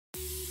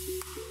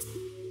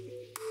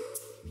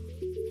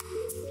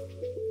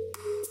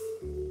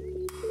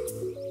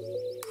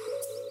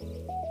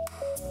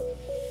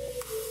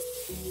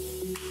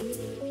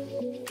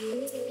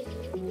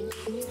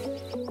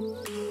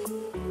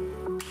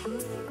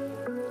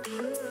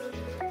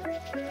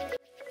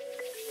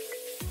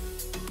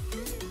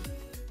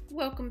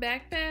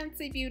back,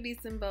 fancy beauties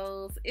and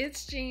bows.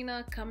 It's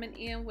Gina coming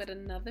in with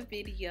another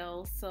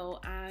video. So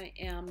I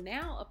am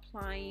now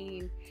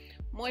applying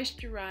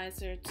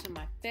moisturizer to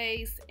my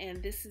face,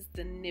 and this is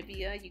the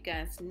Nivea. You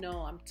guys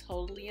know I'm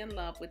totally in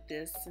love with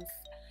this since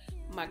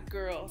my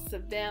girl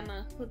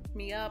Savannah hooked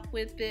me up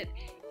with it.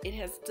 It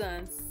has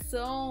done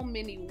so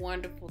many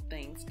wonderful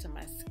things to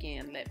my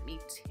skin, let me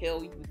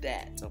tell you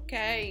that,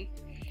 okay?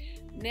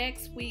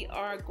 Next, we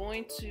are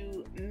going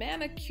to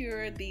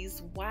manicure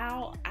these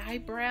wow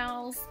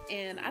eyebrows,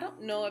 and I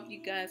don't know if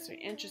you guys are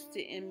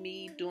interested in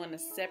me doing a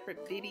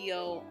separate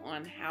video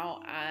on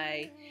how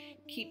I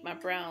keep my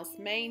brows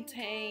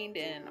maintained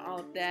and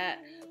all of that.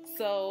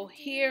 So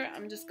here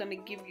I'm just going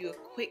to give you a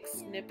quick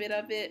snippet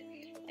of it,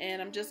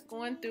 and I'm just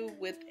going through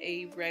with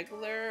a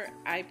regular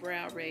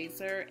eyebrow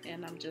razor,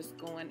 and I'm just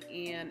going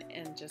in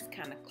and just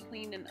kind of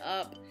cleaning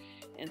up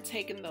and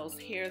taking those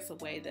hairs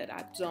away that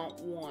I don't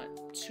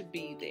want to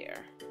be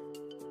there.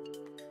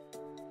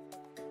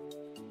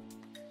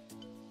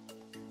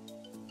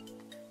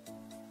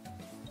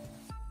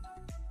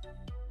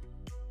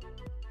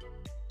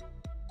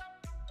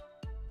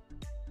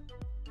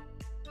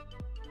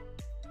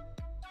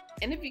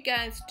 And if you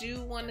guys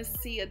do want to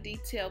see a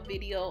detailed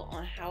video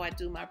on how I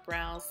do my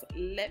brows,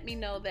 let me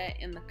know that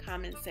in the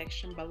comment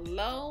section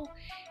below.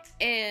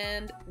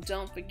 And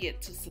don't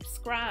forget to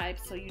subscribe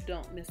so you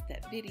don't miss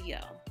that video.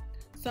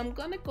 So I'm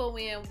going to go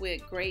in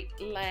with Great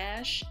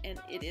Lash, and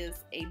it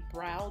is a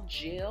brow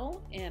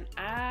gel. And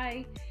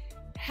I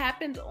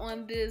happened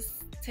on this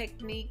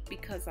technique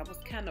because I was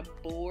kind of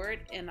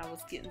bored and I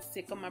was getting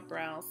sick of my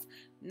brows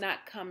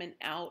not coming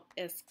out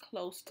as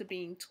close to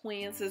being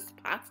twins as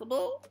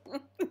possible.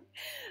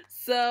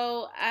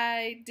 So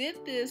I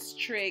did this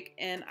trick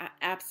and I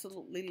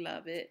absolutely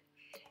love it.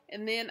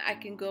 And then I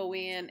can go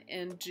in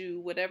and do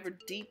whatever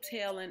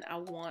detailing I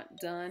want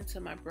done to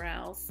my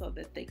brows so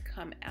that they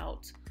come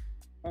out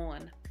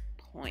on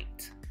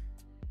point.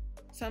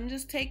 So I'm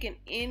just taking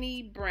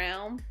any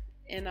brown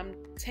and I'm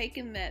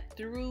taking that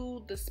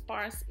through the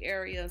sparse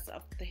areas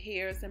of the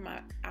hairs in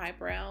my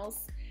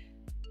eyebrows.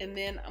 And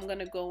then I'm going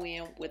to go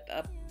in with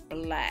a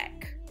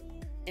black.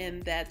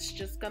 And that's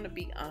just going to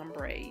be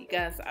ombre. You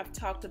guys, I've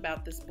talked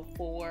about this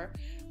before.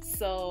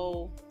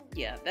 So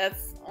yeah,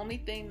 that's the only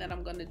thing that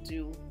I'm going to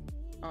do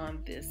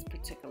on this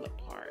particular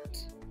part.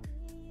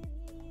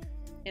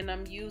 And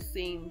I'm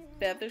using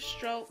feather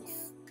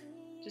strokes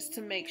just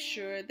to make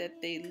sure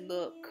that they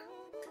look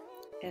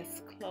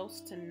as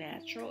close to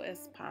natural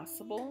as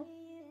possible,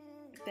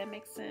 if that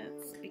makes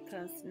sense,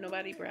 because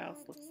nobody brows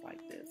looks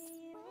like this,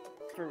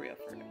 for real,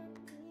 for real.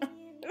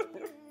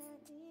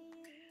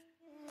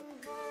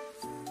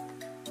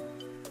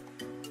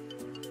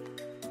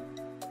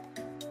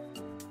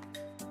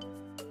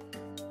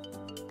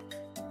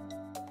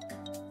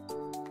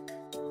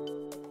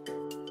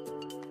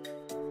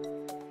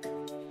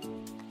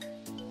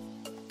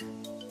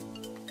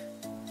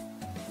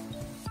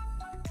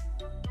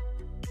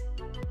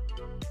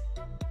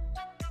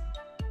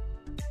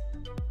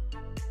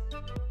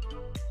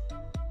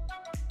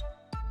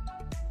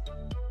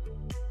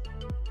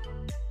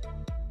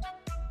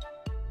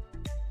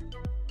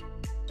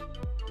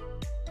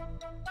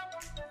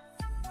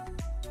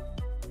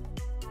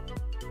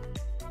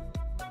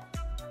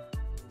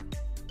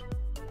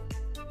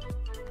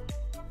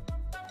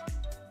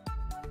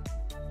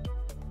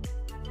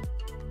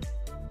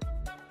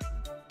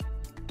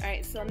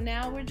 Alright, so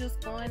now we're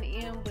just going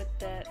in with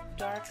that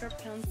darker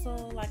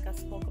pencil like I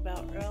spoke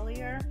about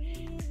earlier,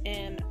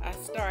 and I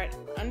start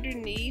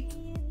underneath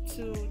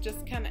to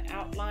just kind of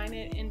outline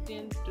it, and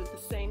then do the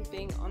same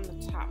thing on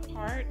the top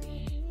part,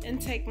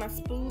 and take my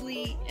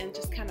spoolie and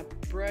just kind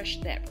of brush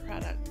that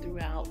product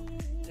throughout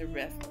the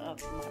rest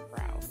of my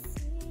brows.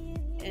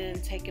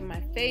 And taking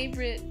my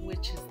favorite,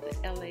 which is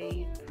the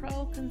LA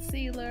Pro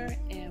concealer,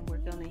 and we're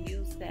going to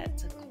use that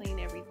to clean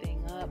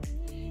everything up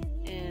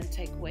and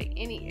take away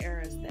any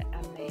errors that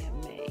I may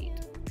have made.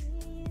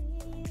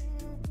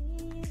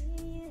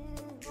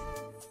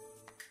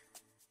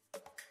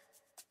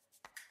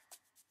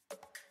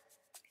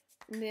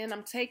 And then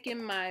I'm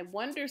taking my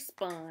Wonder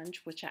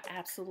Sponge, which I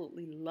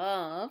absolutely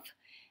love,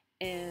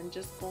 and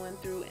just going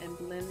through and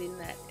blending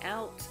that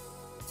out.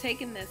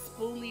 Taking that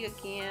spoolie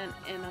again,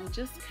 and I'm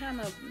just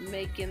kind of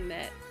making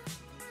that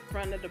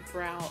front of the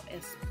brow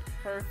as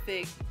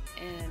perfect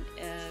and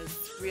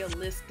as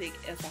realistic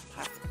as I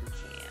possibly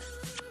can.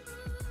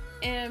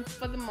 And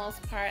for the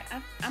most part,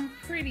 I'm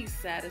pretty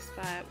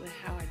satisfied with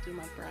how I do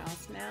my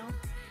brows now.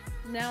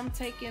 Now I'm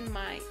taking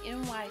my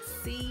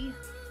NYC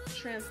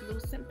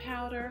translucent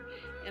powder,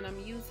 and I'm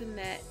using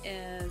that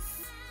as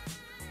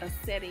a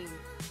setting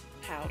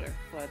powder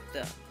for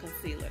the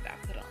concealer that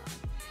I put on.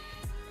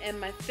 And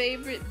my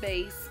favorite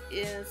base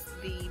is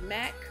the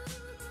MAC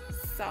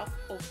Soft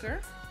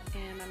Ochre,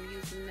 and I'm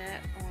using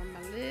that on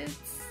my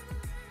lids.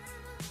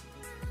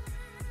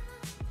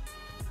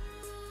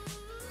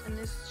 And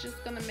this is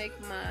just going to make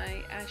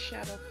my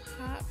eyeshadow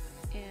pop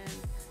and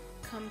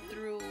come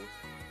through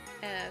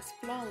as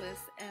flawless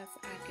as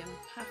I can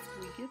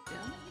possibly get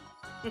them.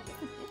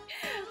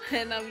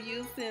 And I'm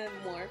using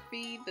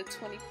Morphe, the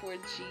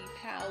 24G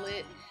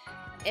palette,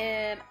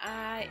 and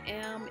I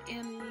am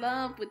in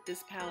love with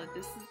this palette.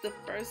 This is the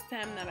first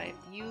time that I've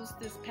used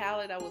this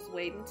palette. I was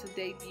waiting to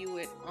debut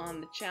it on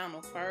the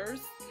channel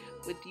first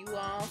with you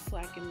all so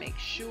I can make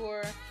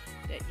sure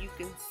that you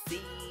can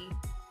see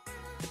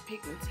the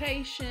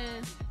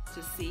pigmentation,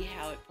 to see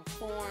how it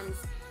performs.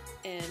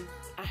 And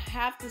I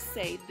have to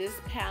say, this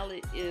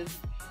palette is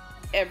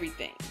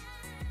everything.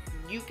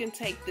 You can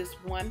take this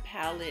one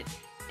palette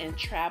and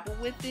travel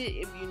with it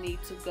if you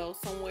need to go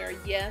somewhere.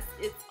 Yes,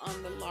 it's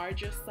on the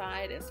larger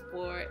side as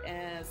far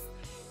as,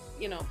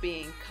 you know,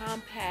 being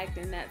compact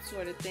and that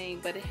sort of thing,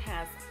 but it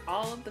has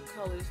all of the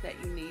colors that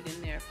you need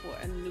in there for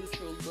a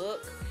neutral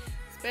look,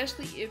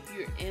 especially if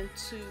you're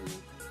into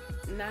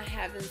not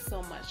having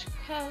so much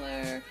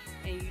color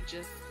and you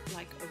just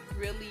like a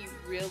really,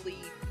 really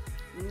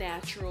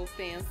natural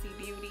fancy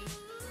beauty.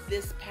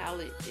 This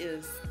palette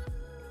is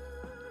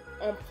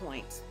on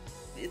point.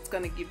 It's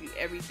going to give you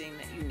everything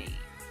that you need.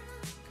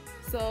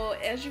 So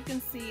as you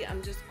can see,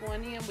 I'm just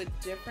going in with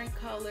different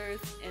colors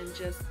and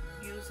just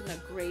using a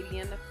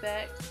gradient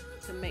effect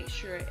to make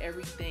sure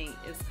everything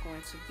is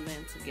going to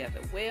blend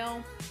together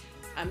well.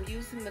 I'm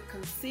using the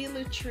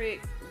concealer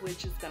trick,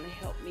 which is going to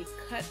help me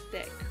cut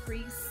that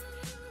crease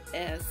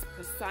as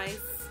precise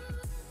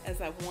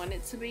as I want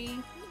it to be.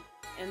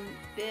 And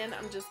then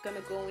I'm just going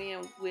to go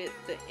in with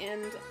the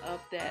end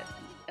of that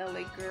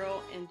LA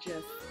Girl and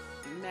just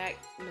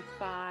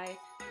magnify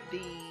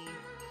the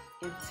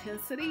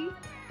intensity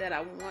that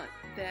I want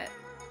that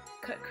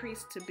cut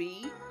crease to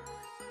be.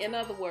 In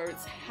other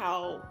words,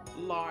 how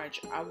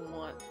large I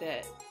want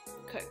that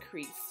cut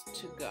crease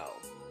to go.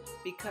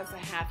 Because I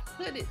have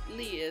hooded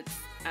lids,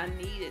 I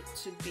need it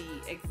to be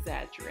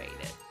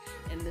exaggerated,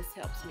 and this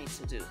helps me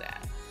to do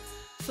that.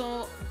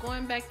 So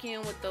going back in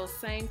with those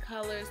same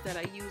colors that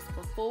I used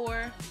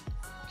before,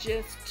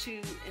 just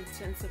to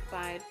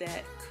intensify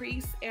that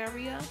crease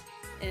area,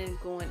 and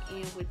going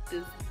in with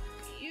this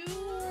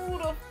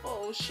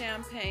beautiful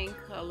champagne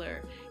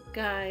color.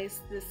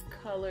 Guys, this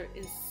color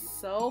is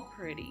so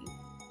pretty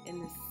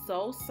and it's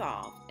so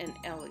soft and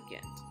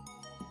elegant.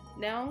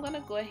 Now I'm going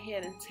to go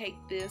ahead and take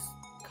this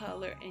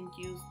color and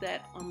use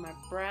that on my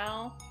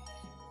brow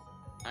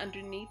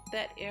underneath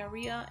that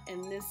area,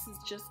 and this is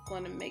just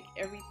going to make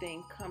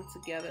everything come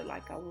together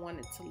like I want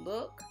it to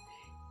look.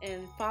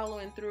 And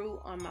following through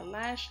on my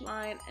lash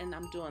line, and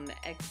I'm doing the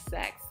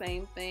exact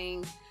same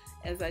thing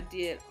as I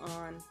did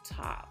on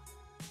top,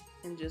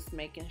 and just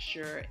making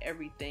sure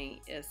everything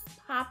is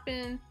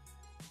popping.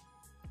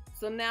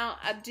 So now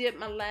I did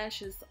my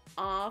lashes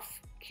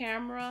off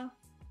camera.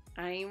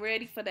 I ain't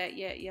ready for that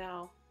yet,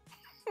 y'all.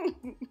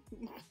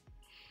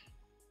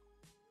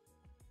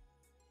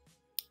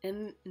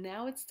 And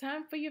now it's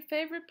time for your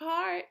favorite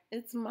part.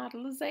 It's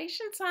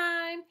modelization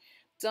time.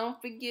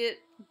 Don't forget,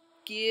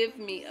 give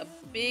me a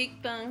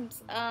big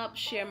thumbs up,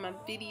 share my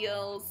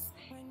videos,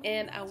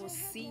 and I will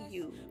see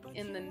you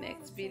in the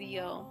next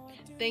video.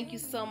 Thank you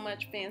so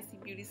much, Fancy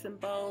Beauties and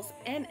Bows,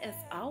 and as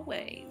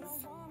always,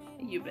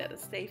 you better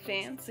stay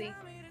fancy.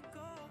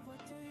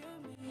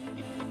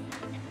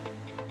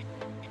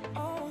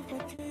 Oh,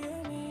 what do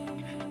you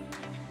mean?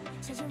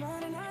 Since you're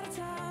running out of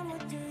time,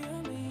 what do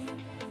you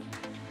mean?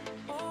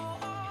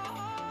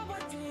 Oh,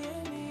 what do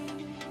you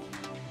mean?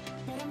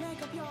 Better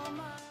make up your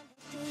mind.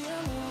 What do you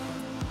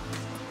mean?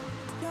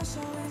 You're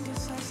so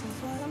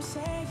indecisive, what I'm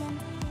saying.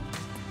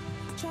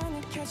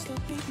 Trying to catch the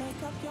beat,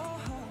 make up your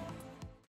heart.